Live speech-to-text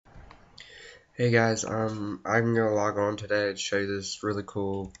Hey guys, I'm gonna log on today to show you this really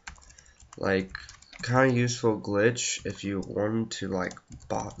cool, like, kind of useful glitch if you wanted to, like,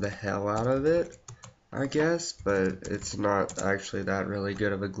 bot the hell out of it, I guess, but it's not actually that really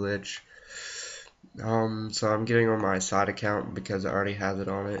good of a glitch. So I'm getting on my side account because it already has it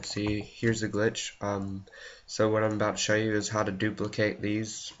on it. See, here's the glitch. So what I'm about to show you is how to duplicate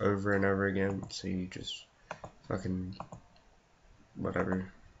these over and over again. So you just fucking,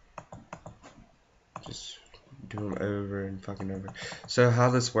 whatever. Just do them over and fucking over. So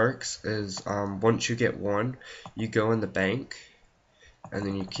how this works is once you get one, you go in the bank and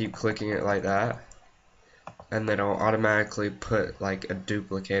then you keep clicking it like that, and then it'll automatically put like a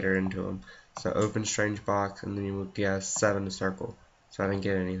duplicator into them. So open strange box, and then you would guess 7 to circle. So I didn't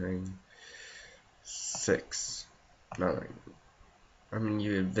get anything. 6, nothing. I mean,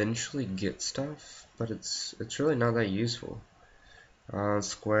 you eventually get stuff, but it's really not that useful.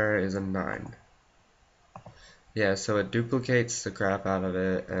 Square is a 9. Yeah, so it duplicates the crap out of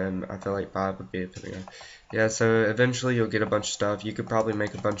it, and I feel like 5 would be a pinning. Yeah, so eventually you'll get a bunch of stuff. You could probably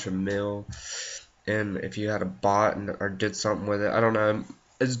make a bunch of mill, and if you had a bot or did something with it, I don't know.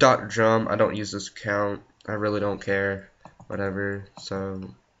 It's Dr. Drum. I don't use this account. I really don't care. Whatever.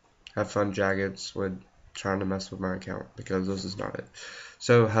 So have fun, Jaggeds, with trying to mess with my account, because this is not it.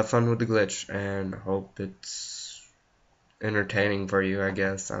 So have fun with the glitch, and hope it's entertaining for you, I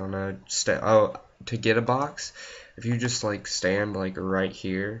guess. I don't know. To get a box, if you just like stand like right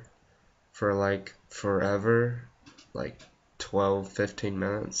here for like forever, like 12-15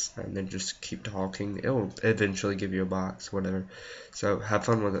 minutes, and then just keep talking, it'll eventually give you a box, whatever. So have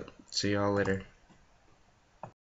fun with it. See y'all later.